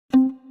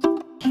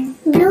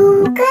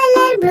Blue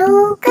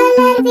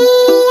color,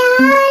 where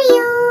are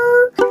you?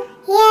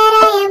 Here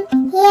I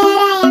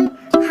am,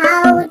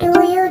 how do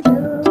you do?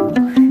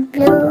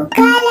 Blue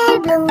color,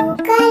 where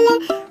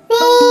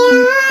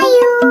are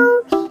you?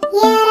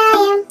 Here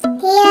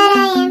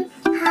I am,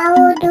 how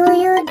do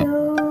you do?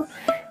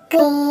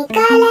 Gray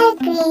color,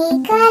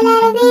 where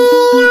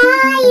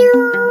are you?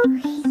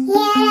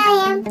 Here I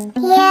am,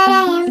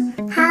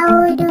 how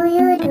do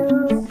you do?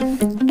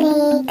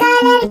 Gray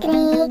color,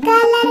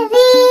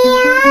 where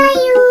are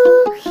you?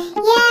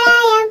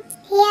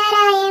 Here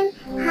I am,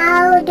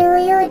 how do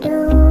you do?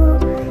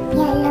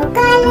 Yellow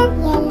color,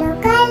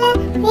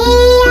 where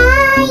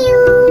are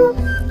you?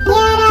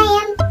 Here I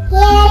am,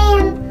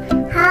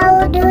 how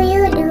do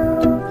you do?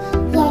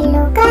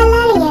 Yellow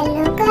color,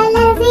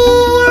 where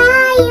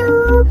are you?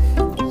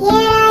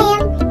 Here I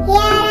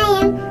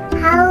am,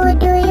 how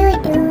do you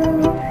do?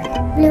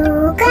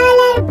 Blue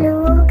color,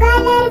 where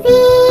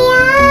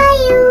are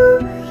you?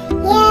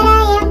 Here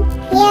I am,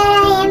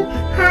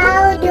 how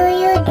do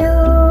you do?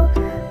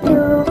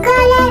 Blue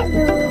color,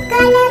 where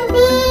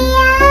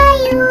are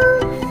you?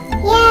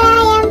 Here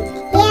I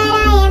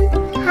am,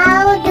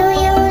 how do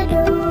you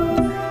do?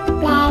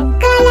 Black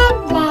color,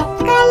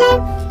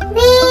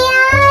 where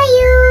are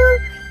you?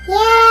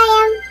 Here I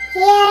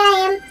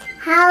am,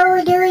 how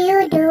do you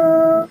do?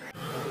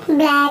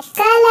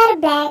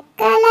 Black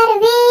color,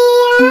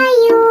 where are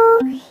you?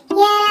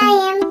 Here I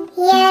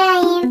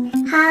am,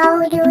 how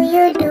do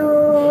you do?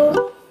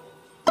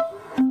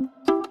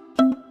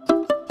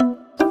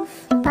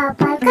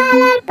 Purple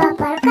color,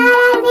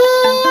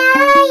 where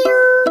are you?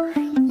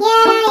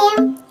 Here I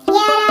am,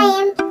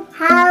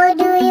 how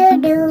do you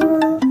do?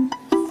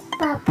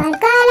 Purple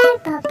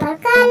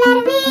color,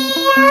 where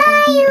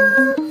are you?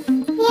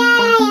 Here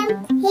I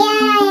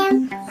am,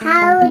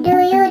 how do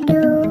you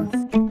do?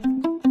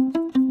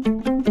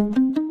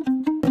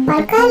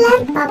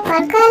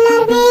 Purple color,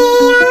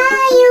 where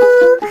are you?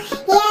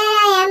 Here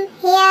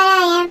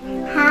I am,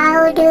 how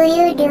do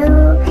you do?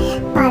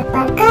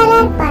 Purple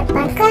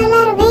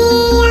color,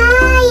 where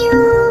are you?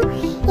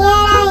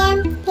 Here I am,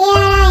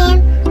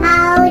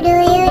 how do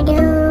you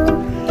do?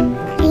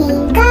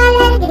 Green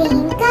color,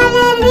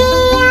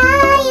 where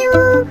are you?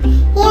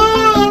 Here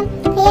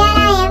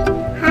I am,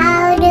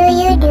 how do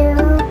you do?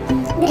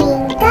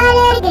 Green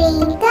color,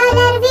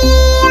 where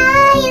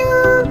are you?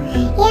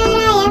 Here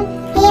I am,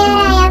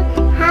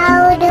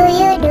 how do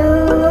you do?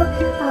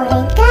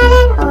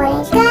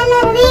 Orange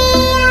color,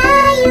 where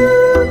are you?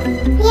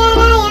 Here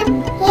I am,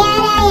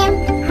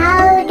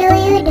 how do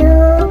you do?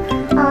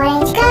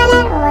 Orange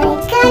color,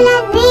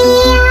 where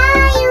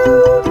are you?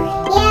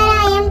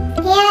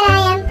 Here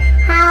I am,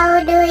 how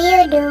do you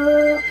do?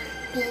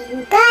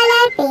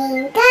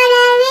 Pink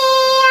color, where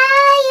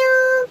are you?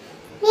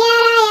 Here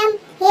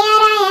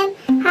I am,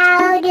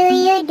 how do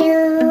you do?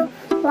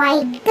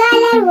 White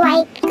color, where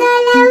are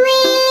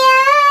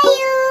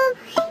you?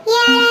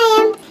 Here I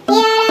am,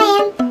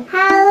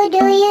 how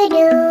do you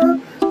do?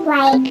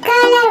 White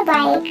color,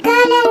 where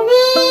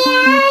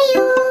are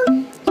you?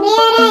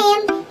 Here I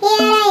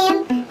am,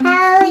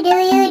 how do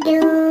you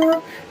do?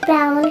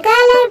 Brown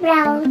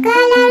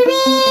color,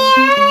 where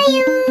are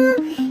you?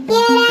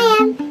 Here I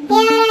am,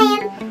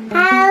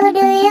 how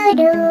do you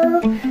do?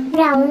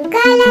 Brown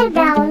color,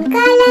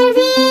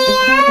 where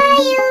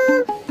are you?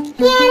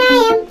 Here